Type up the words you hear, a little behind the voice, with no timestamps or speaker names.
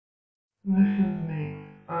This is me.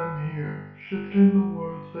 I'm here, shifting the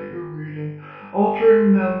words that you're reading,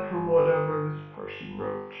 altering them from whatever this person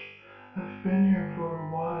wrote. I've been here for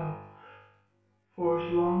a while, for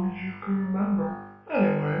as long as you can remember.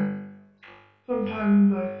 Anyway,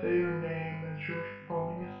 sometimes I say your name as you're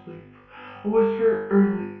falling asleep, a whisper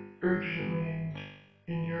urgently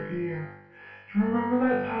in your ear. Do you remember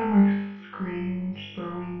that time I screamed,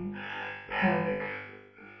 throwing panic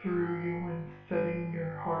through you and setting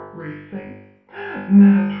your heart racing?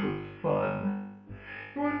 That was fun.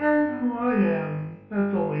 You're wondering who I am.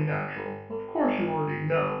 That's only natural. Of course you already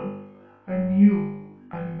know. I'm you.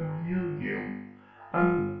 I'm the real you.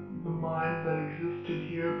 I'm the mind that existed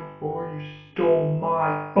here before you stole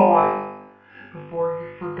my body, before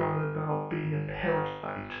you forgot about being a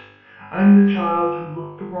parasite. I'm the child who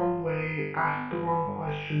looked the wrong way, asked the wrong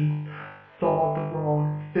questions, saw the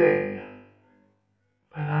wrong thing.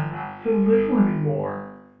 But I'm not so little anymore.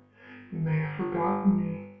 You may have forgotten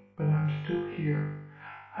me, but I'm still here.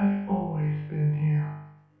 I've always been here.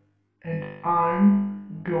 And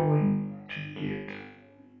I'm going